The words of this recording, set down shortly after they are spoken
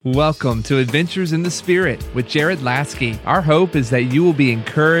Welcome to Adventures in the Spirit with Jared Lasky. Our hope is that you will be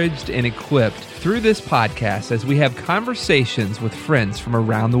encouraged and equipped through this podcast as we have conversations with friends from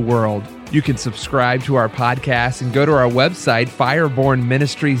around the world. You can subscribe to our podcast and go to our website,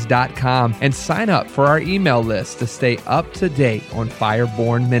 firebornministries.com, and sign up for our email list to stay up to date on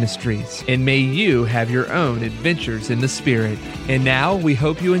Fireborn Ministries. And may you have your own adventures in the Spirit. And now we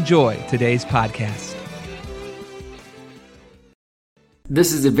hope you enjoy today's podcast.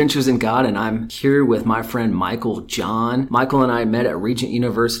 This is Adventures in God, and I'm here with my friend Michael John. Michael and I met at Regent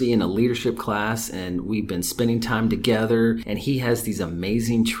University in a leadership class, and we've been spending time together, and he has these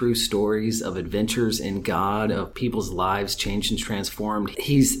amazing true stories of adventures in God, of people's lives changed and transformed.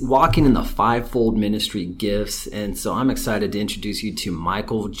 He's walking in the fivefold ministry gifts, and so I'm excited to introduce you to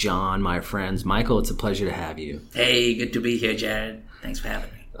Michael John, my friends. Michael, it's a pleasure to have you. Hey, good to be here, Jared. Thanks for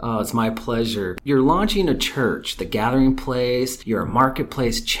having me. Oh, it's my pleasure. You're launching a church, The Gathering Place. You're a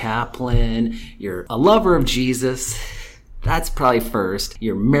marketplace chaplain. You're a lover of Jesus. That's probably first.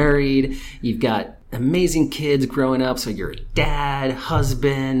 You're married. You've got amazing kids growing up. So you're a dad,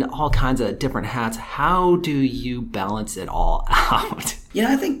 husband, all kinds of different hats. How do you balance it all out?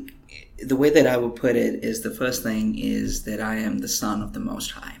 I think the way that I would put it is the first thing is that I am the son of the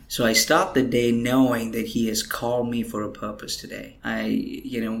Most High. So I start the day knowing that He has called me for a purpose today.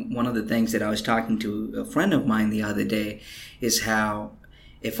 One of the things that I was talking to a friend of mine the other day is how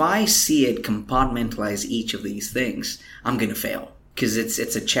if I see it compartmentalize each of these things, I'm going to fail. Because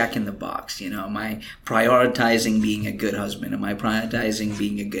it's a check in the box, Am I prioritizing being a good husband? Am I prioritizing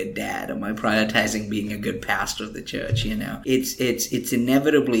being a good dad? Am I prioritizing being a good pastor of the church? It's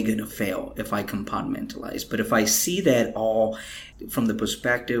inevitably going to fail if I compartmentalize. But if I see that all from the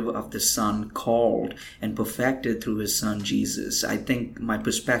perspective of the Son called and perfected through His Son Jesus, I think my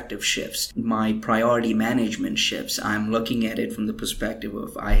perspective shifts. My priority management shifts. I'm looking at it from the perspective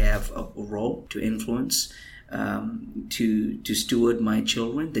of I have a role to influence, to steward my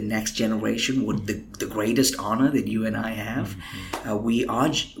children, the next generation, with the greatest honor that you and I have. We are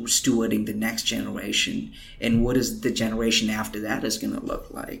stewarding the next generation, and what is the generation after that is going to look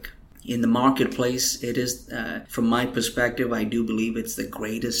like. In the marketplace, it is, from my perspective, I do believe it's the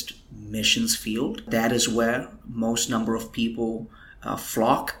greatest missions field. That is where most number of people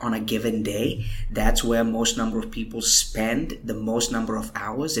flock on a given day. That's where most number of people spend the most number of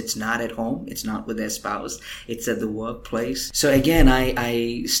hours. It's not at home. It's not with their spouse. It's at the workplace. So again,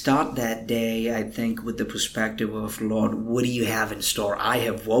 I start that day, I think, with the perspective of, Lord, what do you have in store? I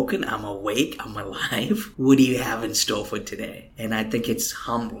have woken. I'm awake. I'm alive. What do you have in store for today? And I think it's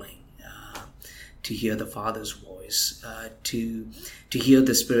humbling to hear the Father's voice, to hear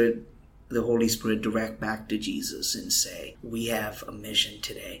the Holy Spirit direct back to Jesus and say, we have a mission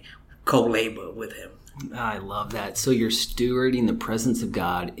today. Co-labor with Him. I love that. So you're stewarding the presence of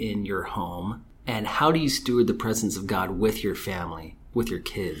God in your home. And how do you steward the presence of God with your family, with your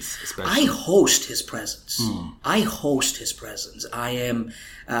kids especially? I host His presence. I host His presence. I am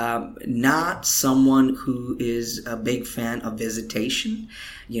not someone who is a big fan of visitation.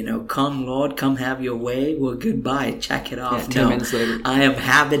 Come Lord, come have your way. Well, goodbye. Check it off. 10 minutes later. I am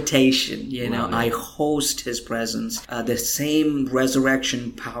habitation. I host His presence. The same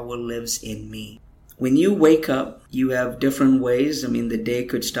resurrection power lives in me. When you wake up, you have different ways. The day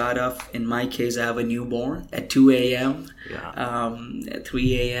could start off, in my case, I have a newborn at 2 a.m., at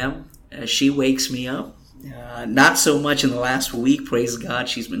 3 a.m. She wakes me up. Not so much in the last week, praise God.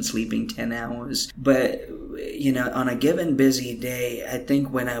 She's been sleeping 10 hours. But, on a given busy day, I think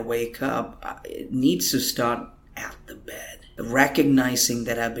when I wake up, it needs to start at the bed, recognizing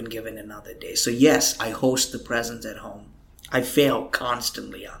that I've been given another day. So yes, I host the presence at home. I fail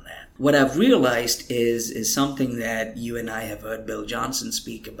constantly on that. What I've realized is something that you and I have heard Bill Johnson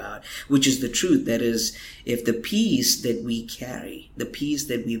speak about, which is the truth. That is, if the peace that we carry, the peace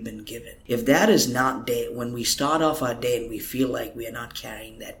that we've been given, if that is not there, when we start off our day and we feel like we are not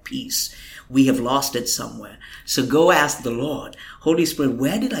carrying that peace, we have lost it somewhere. So go ask the Lord, Holy Spirit,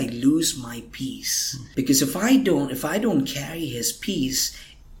 where did I lose my peace? Because if I don't carry His peace,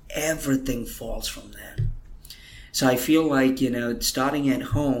 everything falls from that. So I feel like, starting at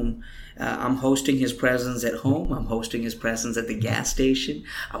home, I'm hosting His presence at home. I'm hosting His presence at the gas station.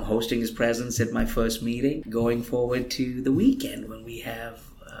 I'm hosting His presence at my first meeting. Going forward to the weekend when we have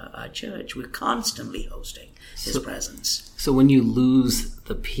our church, we're constantly hosting His presence. So when you lose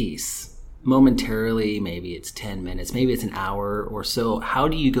the peace, momentarily, maybe it's 10 minutes, maybe it's an hour or so, how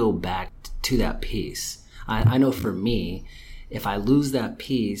do you go back to that peace? I know for me, if I lose that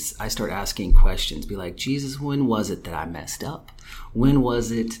peace, I start asking questions. Be like, Jesus, when was it that I messed up? When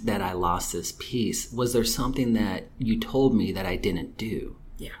was it that I lost this peace? Was there something that you told me that I didn't do?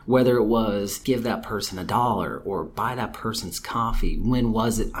 Yeah. Whether it was give that person $1 or buy that person's coffee. When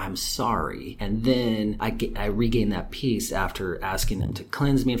was it? I'm sorry. And then I regain that peace after asking them to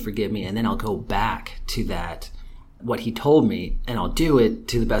cleanse me and forgive me. And then I'll go back to that, what he told me, and I'll do it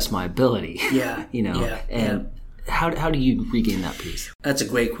to the best of my ability. Yeah. How do you regain that peace? That's a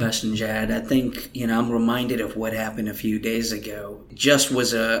great question, Jared. I think, I'm reminded of what happened a few days ago. It just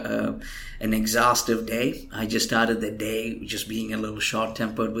was an exhaustive day. I just started the day just being a little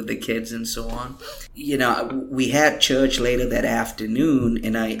short-tempered with the kids and so on. We had church later that afternoon,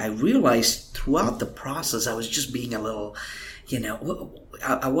 and I realized throughout the process I was just being a little,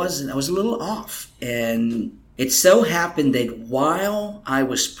 I was a little off. And it so happened that while I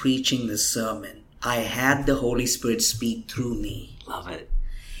was preaching the sermon, I had the Holy Spirit speak through me. Love it.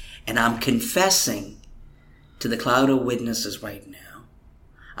 And I'm confessing to the cloud of witnesses right now.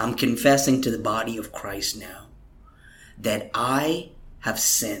 I'm confessing to the body of Christ now that I have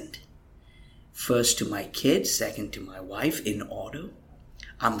sinned. First to my kids, second to my wife, in order.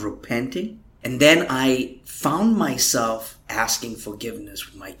 I'm repenting. And then I found myself asking forgiveness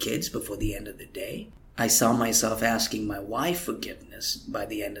with my kids before the end of the day. I saw myself asking my wife forgiveness by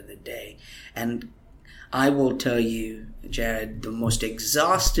the end of the day. And I will tell you, Jared, the most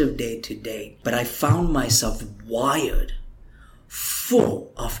exhaustive day to date, but I found myself wired,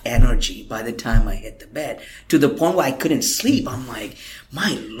 full of energy by the time I hit the bed, to the point where I couldn't sleep. I'm like,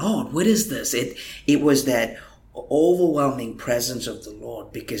 my Lord, what is this? It was that overwhelming presence of the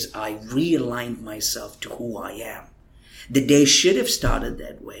Lord, because I realigned myself to who I am. The day should have started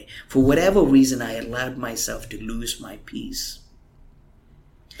that way. For whatever reason, I allowed myself to lose my peace.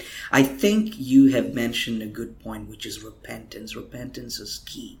 I think you have mentioned a good point, which is repentance. Repentance is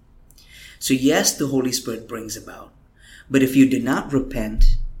key. So yes, the Holy Spirit brings about. But if you do not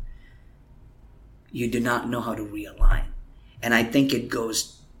repent, you do not know how to realign. And I think it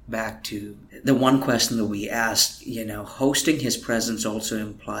goes back to the one question that we asked, hosting His presence also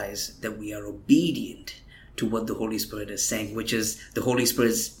implies that we are obedient to what the Holy Spirit is saying, which is the Holy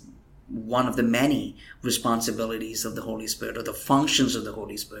Spirit's one of the many responsibilities of the Holy Spirit, or the functions of the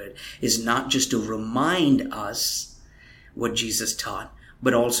Holy Spirit, is not just to remind us what Jesus taught,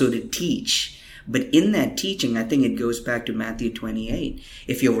 but also to teach. But in that teaching, I think it goes back to Matthew 28.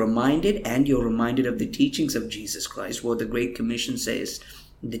 If you're reminded, and you're reminded of the teachings of Jesus Christ, what the Great Commission says,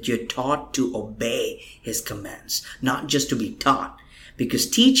 that you're taught to obey His commands, not just to be taught. Because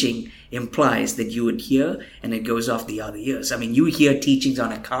teaching implies that you would hear and it goes off the other ears. I mean, you hear teachings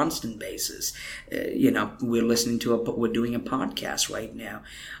on a constant basis. We're listening to we're doing a podcast right now.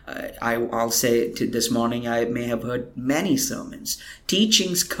 I'll say this morning, I may have heard many sermons.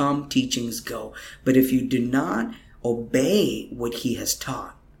 Teachings come, teachings go. But if you do not obey what He has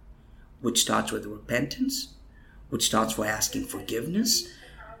taught, which starts with repentance, which starts with asking forgiveness,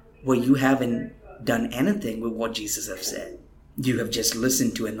 where you haven't done anything with what Jesus has said. You have just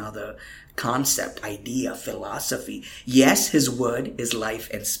listened to another concept, idea, philosophy. Yes, His word is life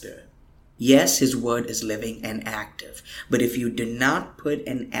and spirit. Yes, His word is living and active. But if you do not put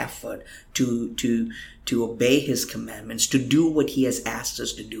an effort to obey His commandments, to do what He has asked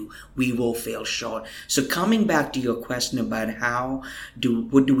us to do, we will fail short. So coming back to your question about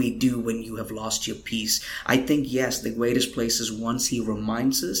what do we do when you have lost your peace? I think, yes, the greatest place is once He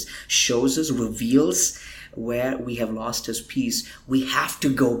reminds us, shows us, reveals where we have lost His peace, we have to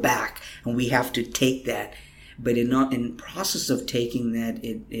go back and we have to take that. But in process of taking that,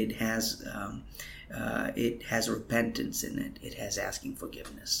 it has repentance in it. It has asking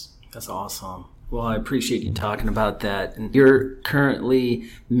forgiveness. That's awesome. Well, I appreciate you talking about that. And you're currently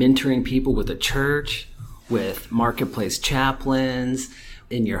mentoring people with a church, with marketplace chaplains,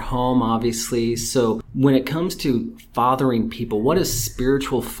 in your home, obviously. So when it comes to fathering people, what does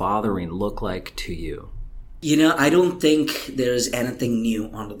spiritual fathering look like to you? I don't think there's anything new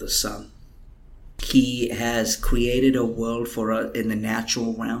under the sun. He has created a world for us in the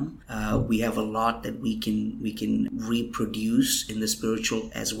natural realm. We have a lot that we can reproduce in the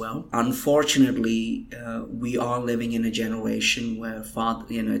spiritual as well. Unfortunately, we are living in a generation where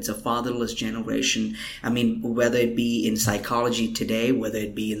it's a fatherless generation. I mean, whether it be in psychology today, whether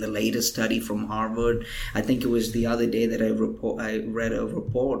it be in the latest study from Harvard, I think it was the other day that I read a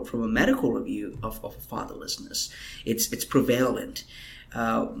report from a medical review of fatherlessness. It's prevalent.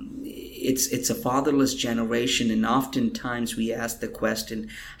 It's a fatherless generation, and oftentimes we ask the question,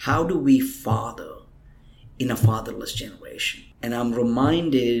 how do we father in a fatherless generation? And I'm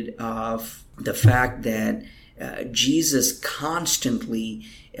reminded of the fact that Jesus constantly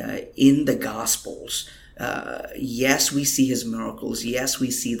in the Gospels Yes, we see his miracles. Yes,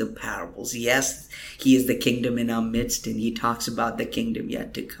 we see the parables. Yes, he is the kingdom in our midst, and he talks about the kingdom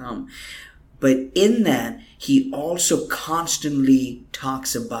yet to come. But in that, he also constantly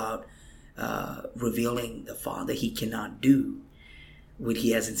talks about revealing the Father. He cannot do what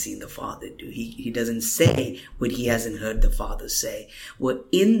he hasn't seen the Father do. He doesn't say what he hasn't heard the Father say. Well,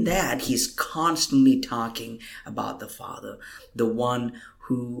 in that, he's constantly talking about the Father, the one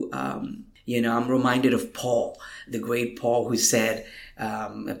who, I'm reminded of Paul, the great Paul, who said,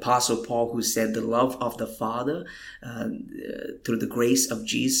 Apostle Paul, who said, the love of the Father through the grace of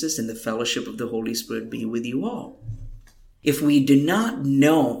Jesus and the fellowship of the Holy Spirit be with you all. If we do not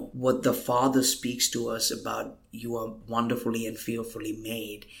know what the Father speaks to us about, you are wonderfully and fearfully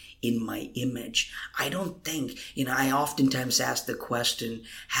made in my image, I don't think, I oftentimes ask the question,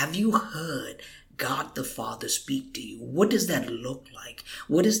 have you heard God the Father speak to you? What does that look like?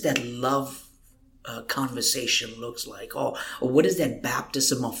 What does that love conversation looks like? Or what does that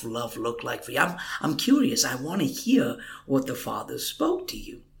baptism of love look like for you? I'm curious. I want to hear what the Father spoke to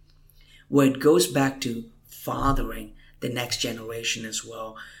you. Where it goes back to fathering the next generation as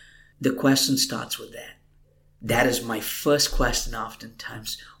well. The question starts with that. That is my first question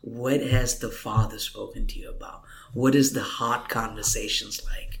oftentimes. What has the Father spoken to you about? What is the heart conversations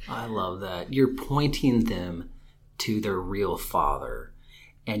like? I love that. You're pointing them to their real Father,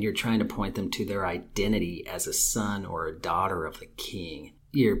 and you're trying to point them to their identity as a son or a daughter of the King.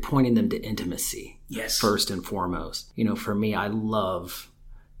 You're pointing them to intimacy. Yes. First and foremost. For me, I love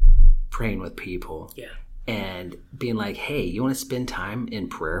praying with people. Yeah. And being like, hey, you want to spend time in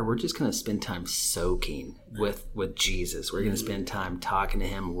prayer? We're just going to spend time soaking with Jesus. We're going to spend time talking to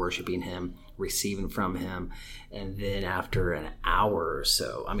him, worshiping him, receiving from him. And then after an hour or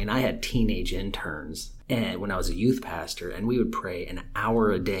so, I had teenage interns and when I was a youth pastor, and we would pray an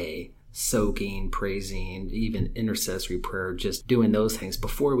hour a day, soaking, praising, even intercessory prayer, just doing those things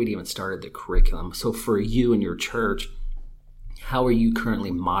before we'd even started the curriculum. So for you and your church, how are you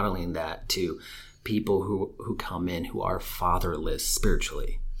currently modeling that to people who come in who are fatherless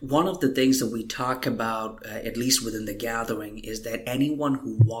spiritually? One of the things that we talk about, at least within the gathering, is that anyone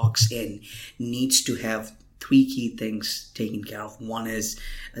who walks in needs to have three key things taken care of. One is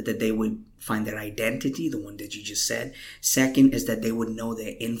that they would find their identity, the one that you just said. Second is that they would know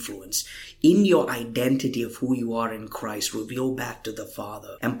their influence. In your identity of who you are in Christ, revealed back to the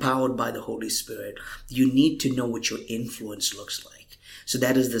Father, empowered by the Holy Spirit, you need to know what your influence looks like. So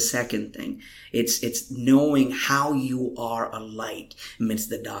that is the second thing. It's knowing how you are a light amidst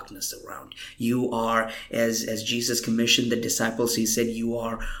the darkness around. You are, as Jesus commissioned the disciples, he said, you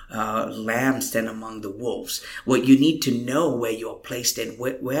are lambs stand among the wolves. Well, you need to know where you are placed in.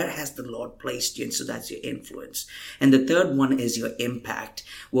 Where has the Lord placed you? And so that's your influence. And the third one is your impact.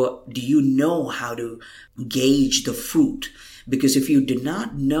 Well, do you know how to gauge the fruit? Because if you do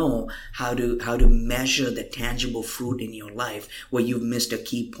not know how to measure the tangible fruit in your life, well, you've missed a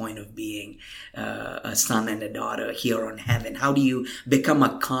key point of being a son and a daughter here on heaven. How do you become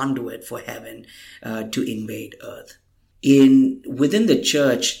a conduit for heaven to invade earth? Within the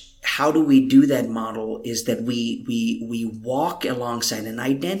church, how do we do that model is that we walk alongside, and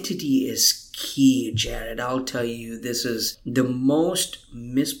identity is key, Jared. I'll tell you, this is the most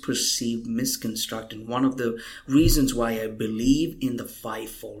misperceived, misconstructed. One of the reasons why I believe in the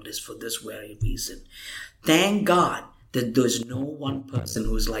fivefold is for this very reason. Thank God that there's no one person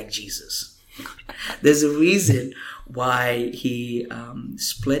who's like Jesus. There's a reason why he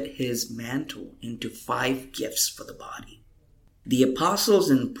split his mantle into 5 gifts for the body. The apostles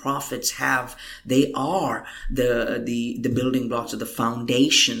and prophets they are the building blocks or the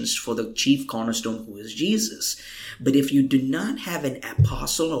foundations for the chief cornerstone, who is Jesus. But if you do not have an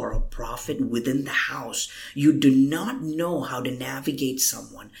apostle or a prophet within the house, you do not know how to navigate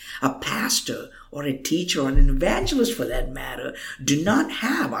someone. A pastor or a teacher or an evangelist, for that matter, do not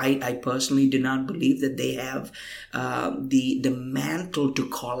have, I personally do not believe that they have the mantle to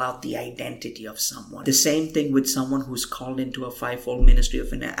call out the identity of someone. The same thing with someone who's called into a fivefold ministry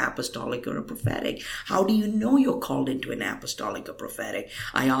of an apostolic or a prophetic. How do you know you're called into an apostolic or prophetic?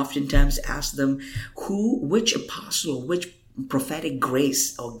 I oftentimes ask them which apostle, which prophetic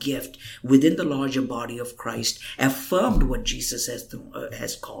grace or gift within the larger body of Christ affirmed what Jesus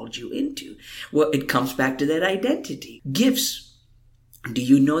has called you into. Well, it comes back to that identity. Gifts. Do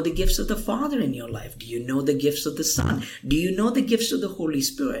you know the gifts of the Father in your life? Do you know the gifts of the Son? Do you know the gifts of the Holy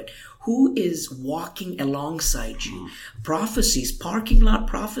Spirit? Who is walking alongside you? Prophecies, parking lot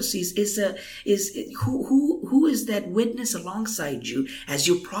prophecies who Who is that witness alongside you as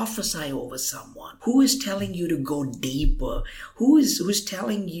you prophesy over someone? Who is telling you to go deeper? Who's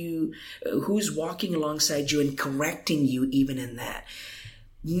telling you, who's walking alongside you and correcting you even in that?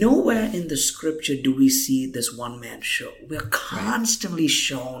 Nowhere in the scripture do we see this one-man show. We're constantly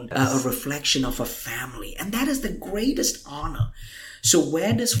shown a reflection of a family, and that is the greatest honor. So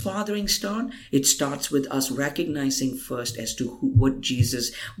where does fathering start? It starts with us recognizing first as to what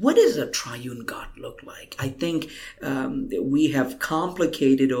does a triune God look like? I think we have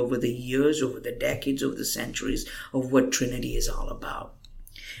complicated over the years, over the decades, over the centuries of what Trinity is all about.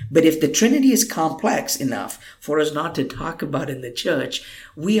 But if the Trinity is complex enough for us not to talk about in the church,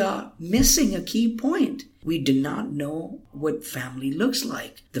 we are missing a key point. We do not know what family looks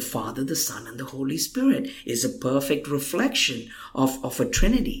like. The Father, the Son, and the Holy Spirit is a perfect reflection of a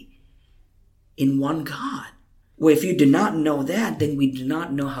Trinity in one God. Well, if you do not know that, then we do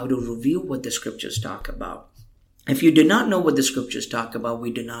not know how to reveal what the scriptures talk about. If you do not know what the scriptures talk about,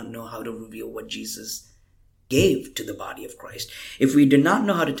 we do not know how to reveal what Jesus gave to the body of Christ. If we do not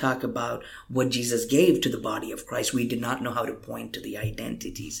know how to talk about what Jesus gave to the body of Christ, we do not know how to point to the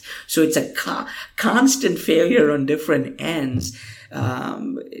identities. So it's a constant failure on different ends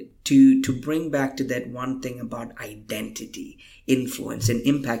to bring back to that one thing about identity, influence, and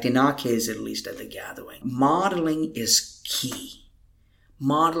impact, in our case at least at the gathering. Modeling is key.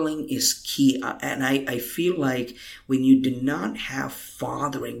 Modeling is key. And I feel like when you do not have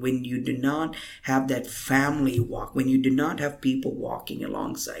fathering, when you do not have that family walk, when you do not have people walking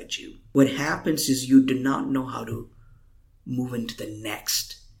alongside you, what happens is you do not know how to move into the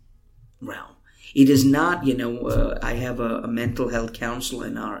next realm. It is not, I have a mental health counselor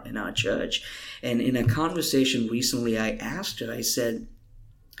in our church. And in a conversation recently, I asked her, I said,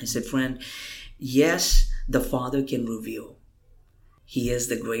 friend, yes, the Father can reveal. He is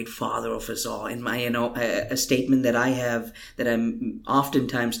the great Father of us all. And a statement that I have that I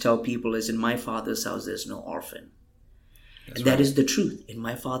oftentimes tell people is, in my Father's house, there's no orphan. And that is the truth. In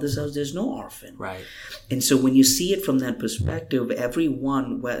my Father's house, there's no orphan. Right. And so when you see it from that perspective,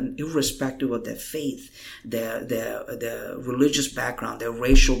 everyone, irrespective of their faith, their religious background, their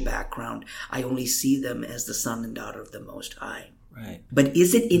racial background, I only see them as the son and daughter of the Most High. Right. But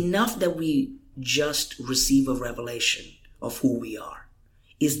is it enough that we just receive a revelation of who we are?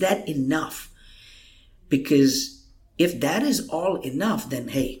 Is that enough? Because if that is all enough, then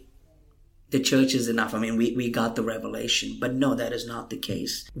hey, the church is enough. I mean, we got the revelation. But no, that is not the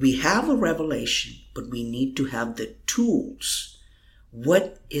case. We have a revelation, but we need to have the tools.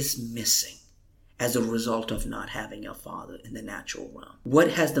 What is missing as a result of not having a Father in the natural realm?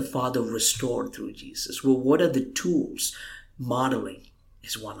 What has the Father restored through Jesus? Well, what are the tools? Modeling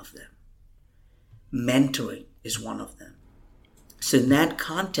is one of them. Mentoring is one of them. So in that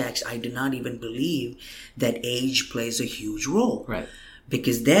context, I do not even believe that age plays a huge role. Right.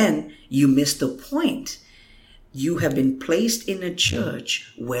 Because then you miss the point. You have been placed in a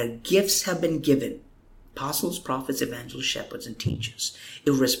church where gifts have been given. Apostles, prophets, evangelists, shepherds, and teachers.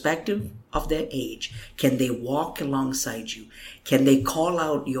 Irrespective of their age, can they walk alongside you? Can they call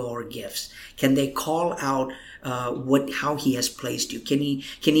out your gifts? Can they call out how he has placed you?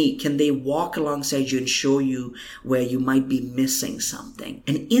 Can they walk alongside you and show you where you might be missing something?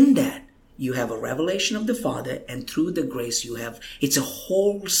 And in that, you have a revelation of the Father, and through the grace it's a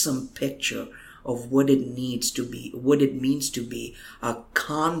wholesome picture of what it means to be a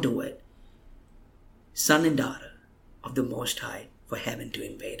conduit, son and daughter of the Most High, for heaven to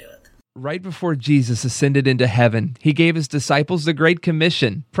invade earth. Right before Jesus ascended into heaven, he gave his disciples the Great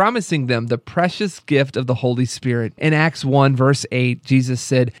Commission, promising them the precious gift of the Holy Spirit. In Acts 1, verse 8, Jesus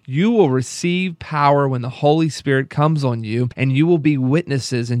said, "You will receive power when the Holy Spirit comes on you, and you will be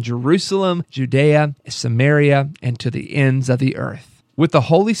witnesses in Jerusalem, Judea, Samaria, and to the ends of the earth." With the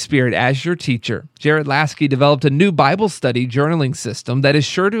Holy Spirit as your teacher, Jared Lasky developed a new Bible study journaling system that is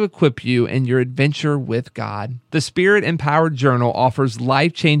sure to equip you in your adventure with God. The Spirit-Empowered Journal offers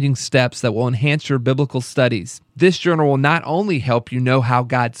life-changing steps that will enhance your biblical studies. This journal will not only help you know how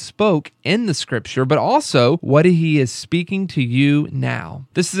God spoke in the Scripture, but also what He is speaking to you now.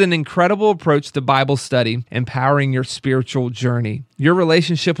 This is an incredible approach to Bible study, empowering your spiritual journey. Your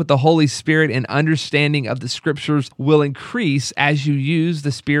relationship with the Holy Spirit and understanding of the Scriptures will increase as you use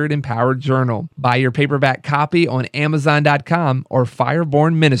the Spirit-Empowered Journal. Buy your paperback copy on Amazon.com or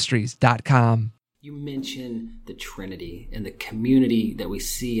FirebornMinistries.com. You mentioned the Trinity and the community that we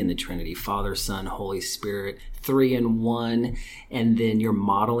see in the Trinity, Father, Son, Holy Spirit. three in one, and then you're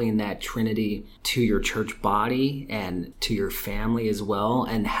modeling that Trinity to your church body and to your family as well.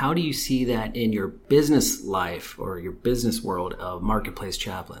 And how do you see that in your business life or your business world of Marketplace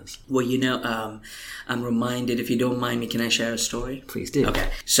Chaplains? Well, I'm reminded, if you don't mind me, can I share a story? Please do. Okay.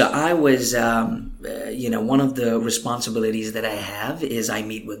 So I was, one of the responsibilities that I have is I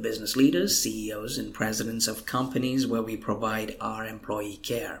meet with business leaders, CEOs, and presidents of companies where we provide our employee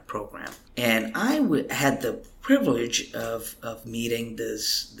care program. And I had the privilege of meeting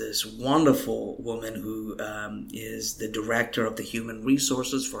this wonderful woman who is the director of the human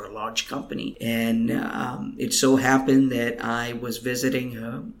resources for a large company. And it so happened that I was visiting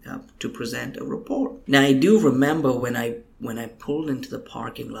her to present a report. Now, I do remember when I pulled into the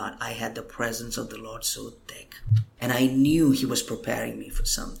parking lot, I had the presence of the Lord so thick. And I knew He was preparing me for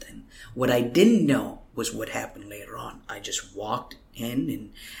something. What I didn't know was what happened later on. I just walked in,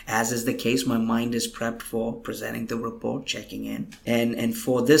 and as is the case, my mind is prepped for presenting the report, checking in. And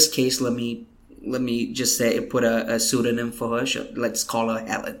for this case, let me just say, put a pseudonym for her. Let's call her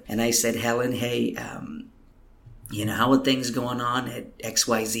Helen. And I said, Helen, hey, how are things going on at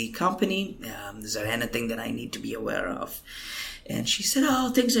XYZ company? Is there anything that I need to be aware of? And she said,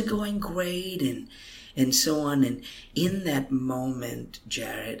 oh, things are going great, and so on. And in that moment,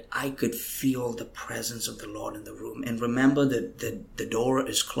 Jared, I could feel the presence of the Lord in the room. And remember that the door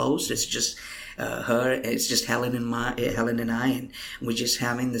is closed. It's just her. It's just Helen and I, and we're just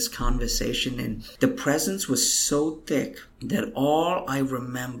having this conversation. And the presence was so thick that all I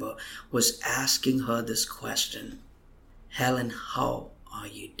remember was asking her this question: Helen, how are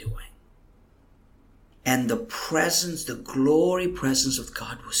you doing? And the presence, the glory presence of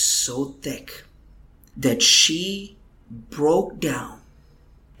God was so thick that she broke down,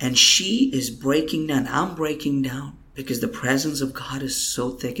 and she is breaking down. I'm breaking down because the presence of God is so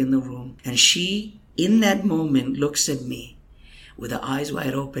thick in the room. And she, in that moment, looks at me with her eyes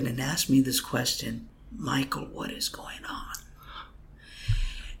wide open and asks me this question: Michael, what is going on?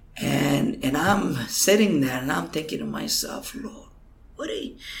 And I'm sitting there and I'm thinking to myself, Lord, what are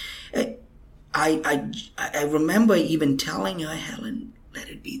you... I remember even telling her, Helen, let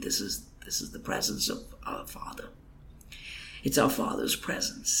it be. This is the presence of our Father. It's our Father's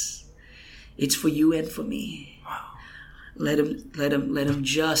presence. It's for you and for me. Wow. Let him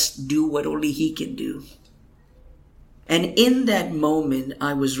just do what only He can do. And in that moment,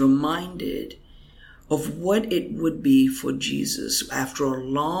 I was reminded of what it would be for Jesus. After a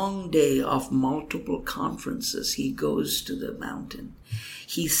long day of multiple conferences, He goes to the mountain.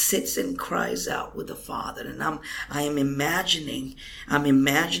 He sits and cries out with the Father. And I'm imagining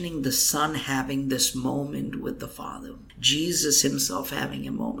the Son having this moment with the Father. Jesus Himself having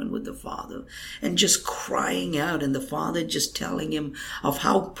a moment with the Father and just crying out, and the Father just telling Him of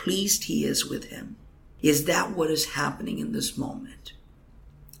how pleased He is with Him. Is that what is happening in this moment?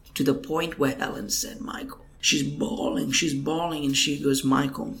 To the point where Helen said, Michael, she's bawling, and she goes,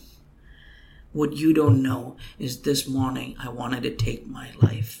 Michael, what you don't know is this morning I wanted to take my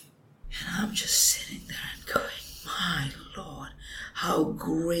life. And I'm just sitting there and going, my Lord, how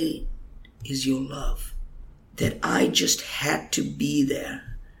great is your love that I just had to be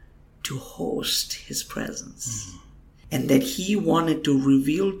there to host His presence. Mm-hmm. And that He wanted to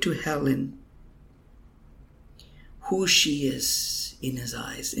reveal to Helen who she is in His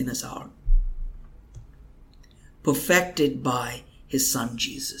eyes, in His heart. Perfected by His Son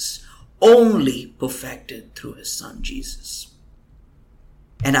Jesus. Only perfected through His Son Jesus.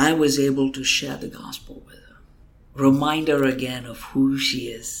 And I was able to share the gospel with her. Remind her again of who she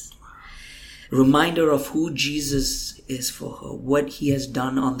is. Remind her of who Jesus is for her. What He has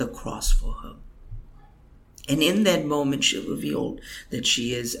done on the cross for her. And in that moment, she revealed that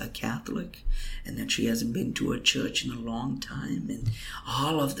she is a Catholic and that she hasn't been to a church in a long time. And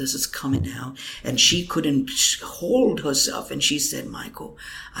all of this is coming out. And she couldn't hold herself. And she said, Michael,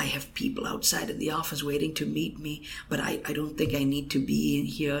 I have people outside of the office waiting to meet me, but I don't think I need to be in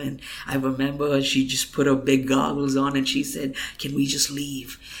here. And I remember she just put her big goggles on and she said, can we just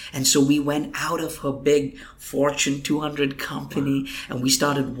leave? And so we went out of her big Fortune 200 company and we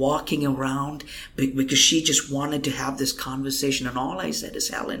started walking around because she just wanted to have this conversation. And all I said is,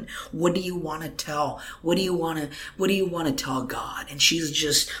 Helen, what do you want to tell? What do you want to tell God? And she's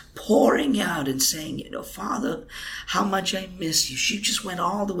just pouring out and saying, Father, how much I miss you. She just went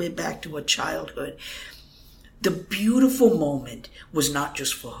all the way back to her childhood. The beautiful moment was not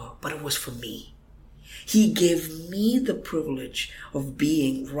just for her, but it was for me. He gave me the privilege of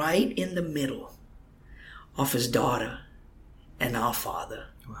being right in the middle of His daughter and our Father.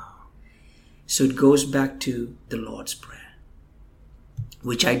 Wow. So it goes back to the Lord's Prayer.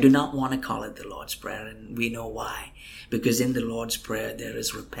 which I do not want to call it the Lord's Prayer, and we know why. Because in the Lord's Prayer, there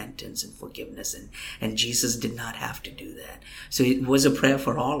is repentance and forgiveness, and Jesus did not have to do that. So it was a prayer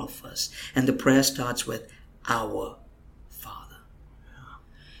for all of us. And the prayer starts with, Our Father.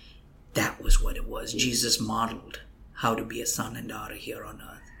 That was what it was. Jesus modeled how to be a son and daughter here on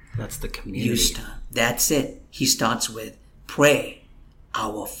earth. That's the community. That's it. He starts with, pray,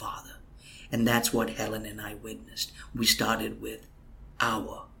 Our Father. And that's what Helen and I witnessed. We started with,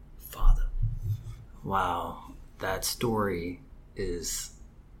 Our Father. Wow. That story is...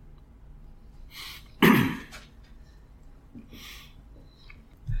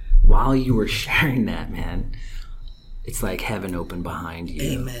 While you were sharing that, man, it's like heaven opened behind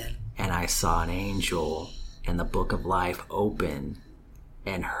you. Amen. And I saw an angel and the book of life open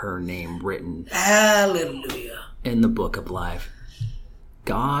and her name written. Hallelujah. In the book of life.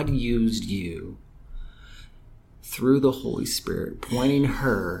 God used you through the Holy Spirit, pointing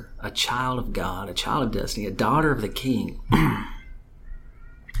her, a child of God, a child of destiny, a daughter of the King,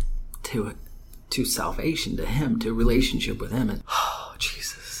 to salvation, to Him, to relationship with Him. And oh,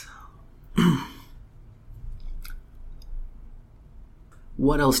 Jesus.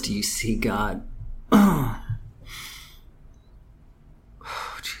 What else do you see God? Oh,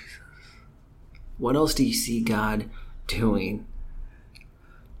 Jesus. What else do you see God doing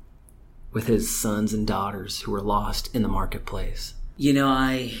with His sons and daughters who are lost in the marketplace? You know,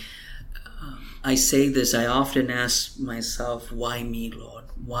 I say this, I often ask myself, why me, Lord?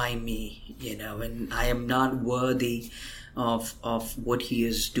 Why me? You know, and I am not worthy of what He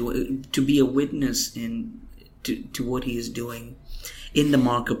is doing, to be a witness to what He is doing in the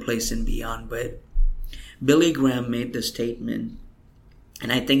marketplace and beyond. But Billy Graham made the statement,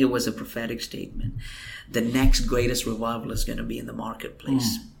 and I think it was a prophetic statement, the next greatest revival is going to be in the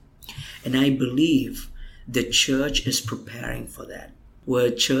marketplace. And I believe the church is preparing for that, where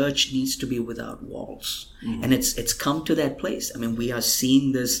church needs to be without walls. And it's come to that place. I mean, we are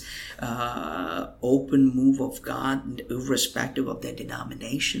seeing this open move of God, irrespective of their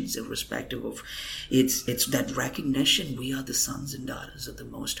denominations, irrespective of it's that recognition we are the sons and daughters of the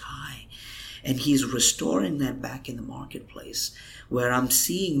Most High. And He's restoring that back in the marketplace, where I'm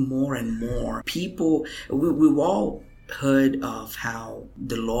seeing more and more people. We've all heard of how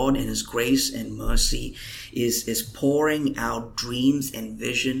the Lord in His grace and mercy is pouring out dreams and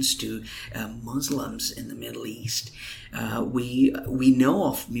visions to Muslims in the Middle East. We know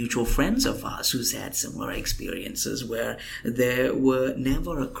of mutual friends of ours who's had similar experiences where there were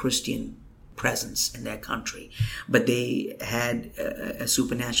never a Christian presence in their country, but they had a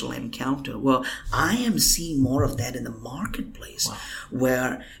supernatural encounter. Well, I am seeing more of that in the marketplace. Wow.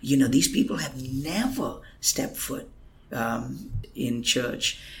 Where, you know, these people have never stepped foot in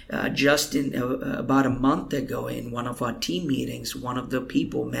church. Just in about a month ago, in one of our team meetings, one of the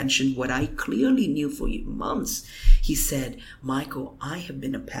people mentioned what I clearly knew for months. He said, Michael, I have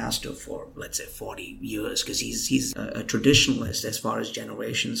been a pastor for, let's say, 40 years, because he's a traditionalist as far as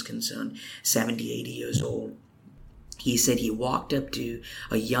generations concerned, 70, 80 years old. He said he walked up to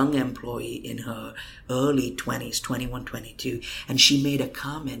a young employee in her early 20s, 21, 22, and she made a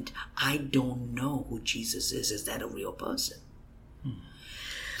comment, I don't know who Jesus is. Is that a real person?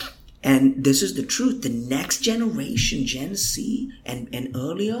 And this is the truth. The next generation, Gen Z and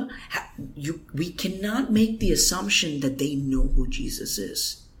earlier, we cannot make the assumption that they know who Jesus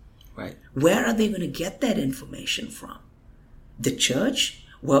is. Right. Where are they going to get that information from? The church?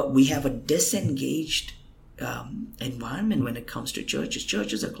 Well, we have a disengaged environment when it comes to churches.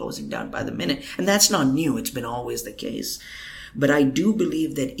 Churches are closing down by the minute. And that's not new. It's been always the case. But I do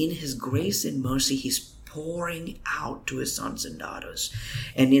believe that in His grace and mercy, He's pouring out to His sons and daughters.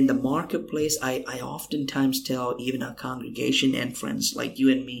 And in the marketplace, I oftentimes tell even our congregation and friends like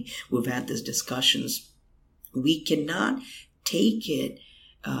you and me, we've had these discussions. We cannot take it,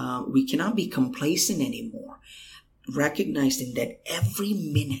 we cannot be complacent anymore, recognizing that every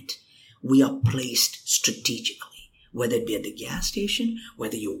minute we are placed strategically, whether it be at the gas station,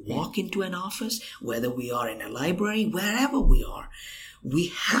 whether you walk into an office, whether we are in a library, wherever we are. We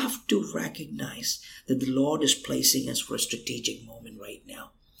have to recognize that the Lord is placing us for a strategic moment right now,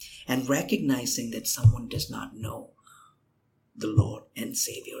 and recognizing that someone does not know the Lord and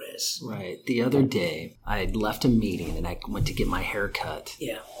Savior is. Right. The other day, I had left a meeting and I went to get my hair cut.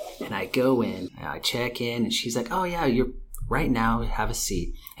 Yeah. And I go in, and I check in, and she's like, oh yeah, you're right now, have a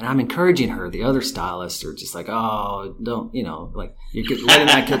seat. And I'm encouraging her. The other stylists are just like, oh, don't, you know, like you're letting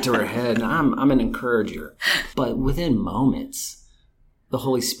that get to her head. And I'm an encourager. But within moments, the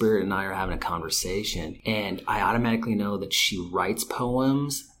Holy Spirit and I are having a conversation, and I automatically know that she writes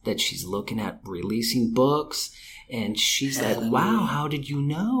poems, that she's looking at releasing books, And she's like, wow, how did you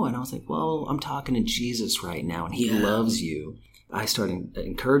know? And I was like, well, I'm talking to Jesus right now, and he loves you. I started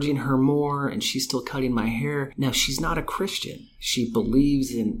encouraging her more, and she's still cutting my hair. Now, she's not a Christian. She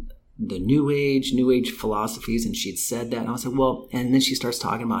believes in the New Age philosophies, and she'd said that. And I was like, well, and then she starts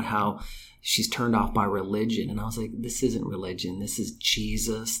talking about how she's turned off by religion. And I was like, this isn't religion. This is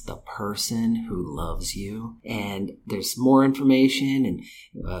Jesus, the person who loves you. And there's more information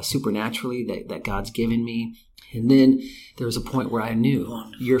and supernaturally that God's given me. And then there was a point where I knew,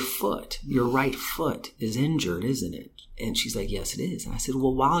 your right foot is injured, isn't it? And she's like, yes, it is. And I said,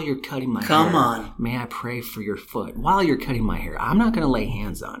 well, while you're cutting my hair, may I pray for your foot? While you're cutting my hair, I'm not going to lay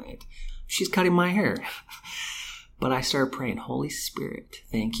hands on it. She's cutting my hair. But I started praying, Holy Spirit,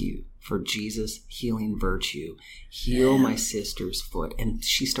 thank you for Jesus' healing virtue. Heal my sister's foot. And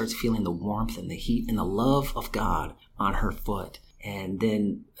she starts feeling the warmth and the heat and the love of God on her foot. And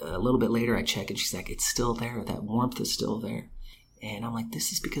then a little bit later, I check and she's like, it's still there. That warmth is still there. And I'm like,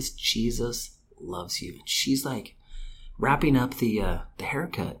 this is because Jesus loves you. And she's like wrapping up the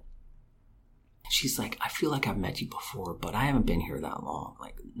haircut. She's like, I feel like I've met you before, but I haven't been here that long,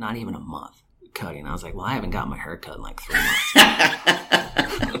 like not even a month cutting. I was like, well, I haven't got my hair cut in like 3 months.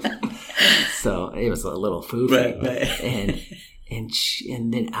 So it was a little foofy. Right.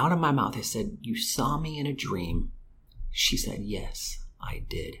 And then out of my mouth, I said, you saw me in a dream. She said, yes, I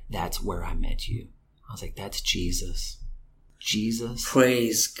did. That's where I met you. I was like, that's Jesus. Jesus.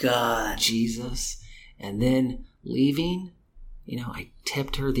 Praise God. Jesus. And then leaving, I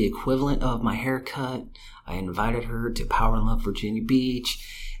tipped her the equivalent of my haircut. I invited her to Power and Love Virginia Beach.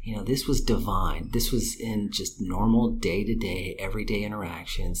 This was divine. This was in just normal day-to-day, everyday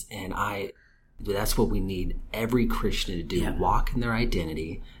interactions. And that's what we need every Christian to do. Walk in their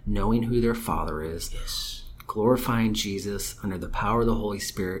identity, knowing who their Father is. Yes. Glorifying Jesus under the power of the Holy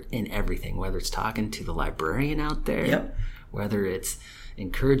Spirit in everything, whether it's talking to the librarian out there, whether it's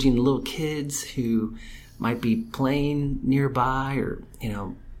encouraging little kids who might be playing nearby,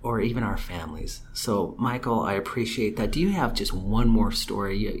 or even our families. So, Michael, I appreciate that. Do you have just one more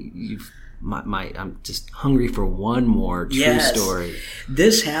story? I'm just hungry for one more true story.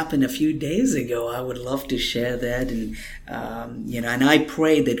 This happened a few days ago. I would love to share that, and and I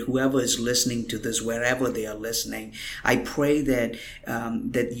pray that whoever is listening to this, wherever they are listening, I pray that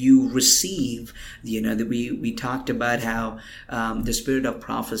that you receive. That we talked about how the spirit of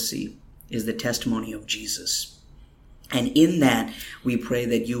prophecy is the testimony of Jesus. And in that, we pray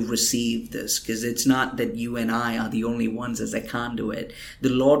that you receive this, because it's not that you and I are the only ones as a conduit. The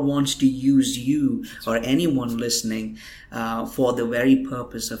Lord wants to use you or anyone listening for the very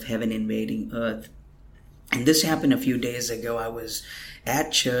purpose of heaven invading earth. And this happened a few days ago. I was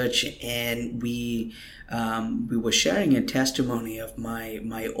at church, and we were sharing a testimony of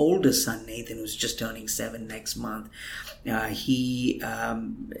my oldest son, Nathan, who's just turning 7 next month. He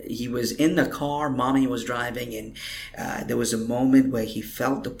was in the car, mommy was driving, and there was a moment where he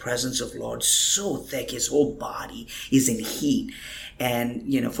felt the presence of Lord so thick, his whole body is in heat.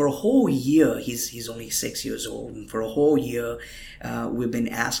 And, for a whole year, he's only 6 years old, and for a whole year, we've been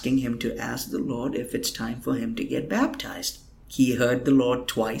asking him to ask the Lord if it's time for him to get baptized. He heard the Lord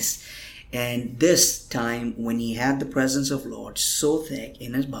twice. And this time, when he had the presence of Lord so thick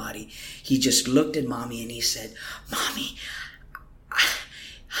in his body, he just looked at mommy and he said, Mommy,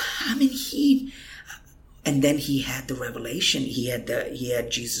 I'm in heat. And then he had the revelation. He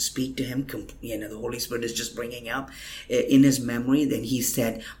had Jesus speak to him. The Holy Spirit is just bringing up in his memory. Then he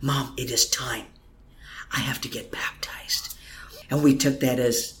said, Mom, it is time. I have to get baptized. And we took that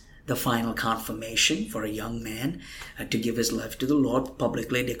as the final confirmation for a young man to give his life to the Lord,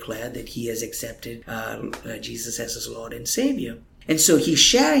 publicly declare that he has accepted Jesus as his Lord and Savior. And so he's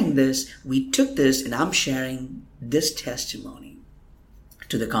sharing this. We took this, and I'm sharing this testimony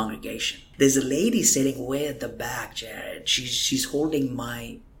to the congregation. There's a lady sitting way at the back, Jared. She's holding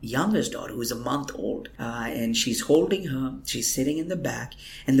my youngest daughter, who's a month old, and she's holding her. She's sitting in the back,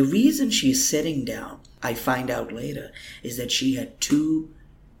 and the reason she's sitting down, I find out later, is that she had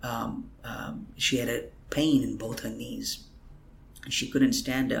she had a pain in both her knees. She couldn't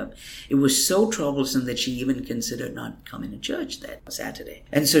stand up. It was so troublesome that she even considered not coming to church that Saturday.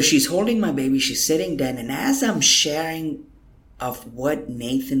 And so she's holding my baby. She's sitting down. And as I'm sharing of what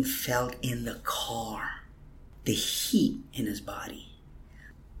Nathan felt in the car, the heat in his body,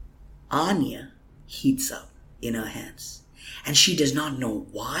 Anya heats up in her hands. And she does not know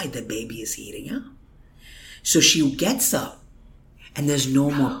why the baby is heating up. So she gets up. And there's no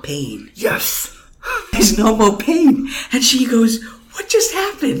more pain. Yes! There's no more pain. And she goes, what just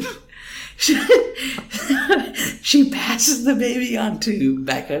happened? She passes the baby on to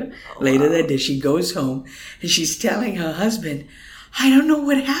Becca. Later that day, she goes home and she's telling her husband, I don't know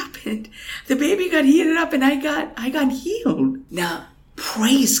what happened. The baby got heated up and I got healed. Now,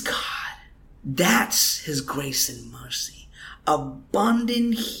 praise God. That's His grace and mercy.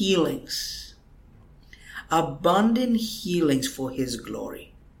 Abundant healings. Abundant healings for His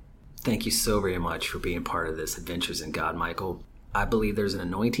glory. Thank you so very much for being part of this Adventures in God, Michael. I believe there's an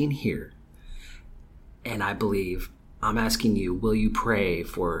anointing here. And I believe, I'm asking you, will you pray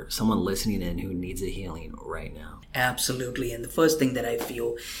for someone listening in who needs a healing right now? Absolutely. And the first thing that I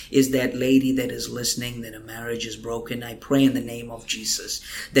feel is that lady that is listening, that a marriage is broken. I pray in the name of Jesus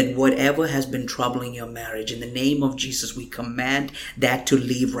that whatever has been troubling your marriage, in the name of Jesus, we command that to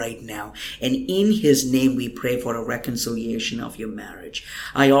leave right now. And in His name, we pray for a reconciliation of your marriage.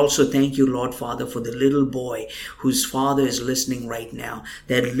 I also thank you, Lord Father, for the little boy whose father is listening right now.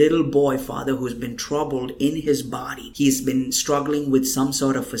 That little boy, Father, who's been troubled in his body. He's been struggling with some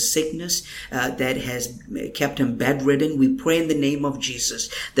sort of a sickness that has kept him bedridden. We pray in the name of Jesus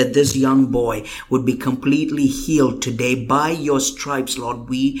that this young boy would be completely healed today. By your stripes, Lord,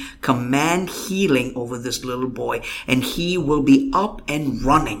 we command healing over this little boy, and he will be up and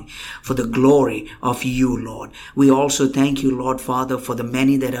running for the glory of you, Lord. We also thank you, Lord Father, for the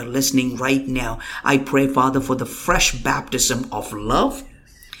many that are listening right now. I pray, Father, for the fresh baptism of love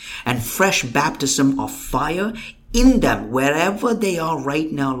and fresh baptism of fire in them, wherever they are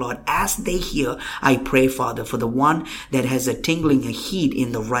right now, Lord. As they hear, I pray, Father, for the one that has a tingling, a heat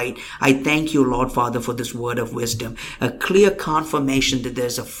in the right. I thank you, Lord Father, for this word of wisdom, a clear confirmation that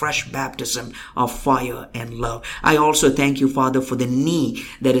there's a fresh baptism of fire and love. I also thank you, Father, for the knee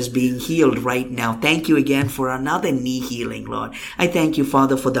that is being healed right now. Thank you again for another knee healing, Lord. I thank you,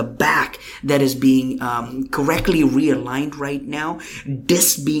 Father, for the back that is being correctly realigned right now,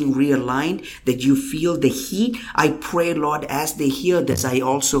 disc being realigned, that you feel the heat. I pray, Lord, as they hear this, I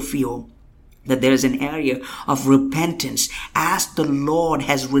also feel that there is an area of repentance as the Lord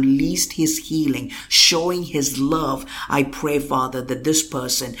has released His healing, showing His love. I pray, Father, that this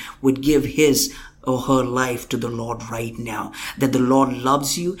person would give his or her life to the Lord right now, that the Lord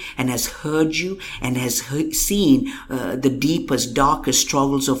loves you and has heard you and has seen the deepest, darkest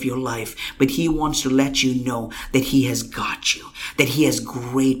struggles of your life, but He wants to let you know that He has got you, that He has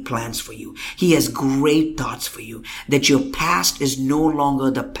great plans for you, He has great thoughts for you, that your past is no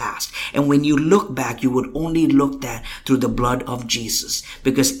longer the past, and when you look back, you would only look at through the blood of Jesus,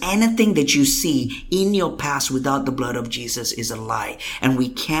 because anything that you see in your past without the blood of Jesus is a lie, and we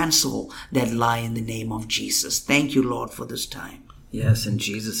cancel that lie in the name of Jesus. Thank you, Lord, for this time. Yes, in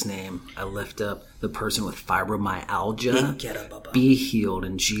Jesus' name, I lift up the person with fibromyalgia. Be healed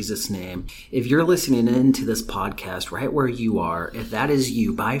in Jesus' name. If you're listening into this podcast right where you are, if that is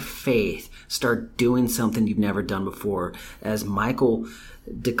you, by faith, start doing something you've never done before. As Michael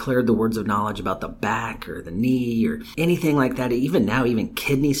declared the words of knowledge about the back or the knee or anything like that, even now, even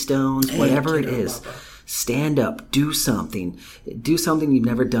kidney stones, whatever it is. Stand up, do something you've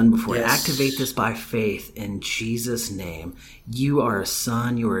never done before. Yes. Activate this by faith in Jesus' name. You are a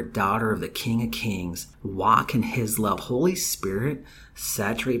son, you are a daughter of the King of Kings. Walk in His love. Holy Spirit,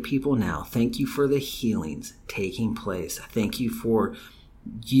 saturate people now. Thank you for the healings taking place. Thank you for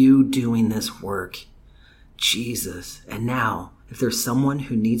you doing this work, Jesus. And now, if there's someone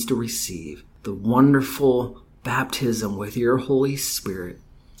who needs to receive the wonderful baptism with your Holy Spirit,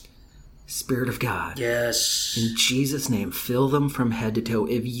 Spirit of God. Yes. In Jesus' name, fill them from head to toe.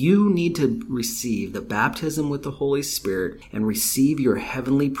 If you need to receive the baptism with the Holy Spirit and receive your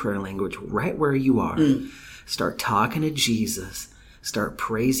heavenly prayer language right where you are, start talking to Jesus, start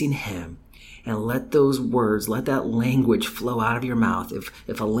praising Him, and let those words, let that language flow out of your mouth.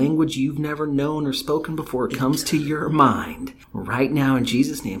 If a language you've never known or spoken before comes to your mind, right now in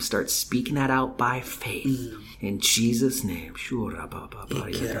Jesus' name, start speaking that out by faith. In Jesus' name. Thank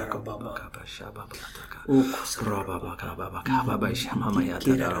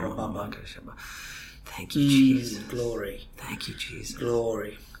you, Jesus. Glory. Thank you, Jesus.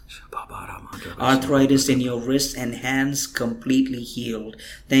 Glory. Arthritis in your wrists and hands completely healed.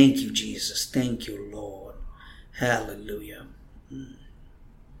 Thank you, Jesus. Thank you, Lord. Hallelujah.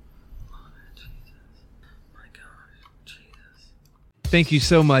 Thank you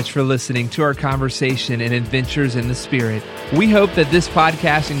so much for listening to our conversation and Adventures in the Spirit. We hope that this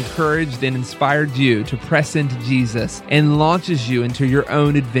podcast encouraged and inspired you to press into Jesus and launches you into your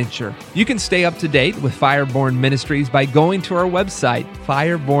own adventure. You can stay up to date with Fireborn Ministries by going to our website,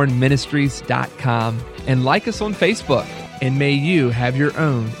 firebornministries.com, and like us on Facebook. And may you have your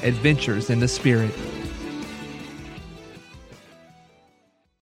own Adventures in the Spirit.